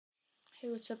Hey,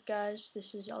 what's up guys?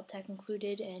 This is All Tech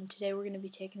Included, and today we're going to be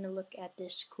taking a look at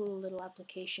this cool little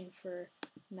application for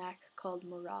Mac called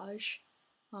Mirage.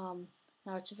 Now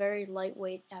it's a very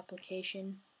lightweight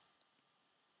application,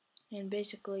 and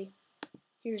basically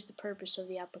here's the purpose of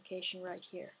the application right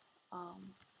here.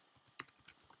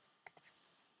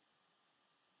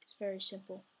 It's very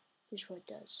simple. Here's what it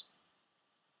does.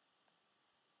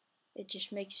 It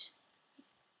just makes,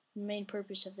 the main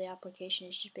purpose of the application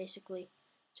is just basically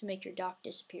to make your dock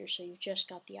disappear, so you've just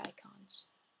got the icons.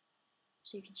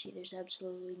 So you can see there's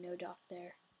absolutely no dock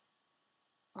there.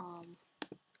 If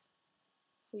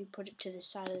we put it to the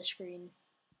side of the screen,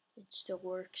 it still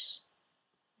works,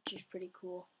 which is pretty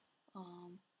cool.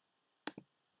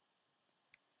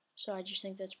 So I just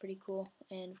think that's pretty cool,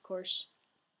 and of course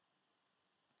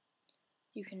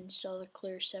you can install the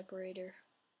clear separator.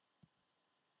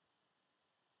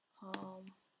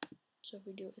 So if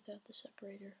we do it without the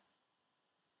separator,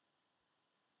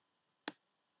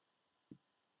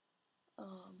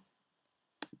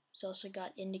 it's also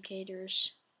got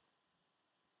indicators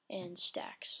and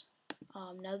stacks.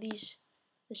 Now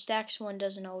the stacks one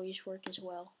doesn't always work as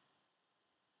well,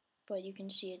 but you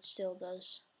can see it still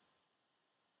does.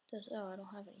 Oh, I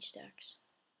don't have any stacks.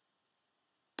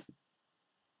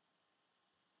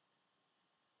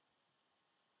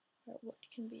 Alright, what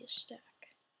can be a stack?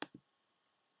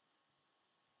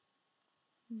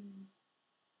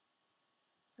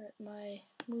 Alright, my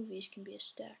movies can be a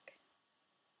stack.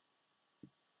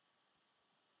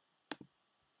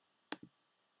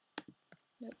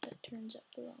 Nope, that turns up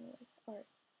the wrong way. Alright.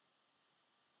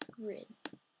 Grid.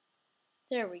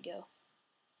 There we go.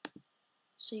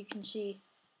 So you can see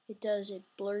it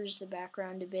blurs the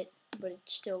background a bit, but it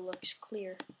still looks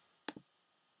clear.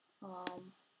 You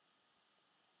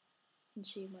can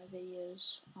see my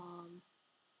videos.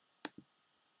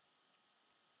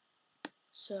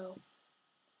 So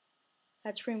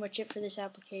that's pretty much it for this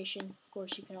application. Of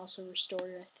course, you can also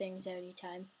restore things at any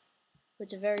time. But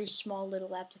it's a very small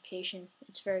little application.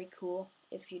 It's very cool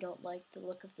if you don't like the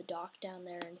look of the dock down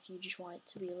there, and if you just want it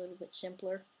to be a little bit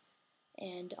simpler.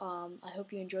 And I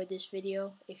hope you enjoyed this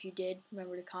video. If you did,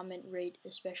 remember to comment, rate,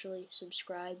 especially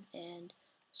subscribe, and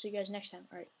see you guys next time.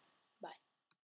 Alright.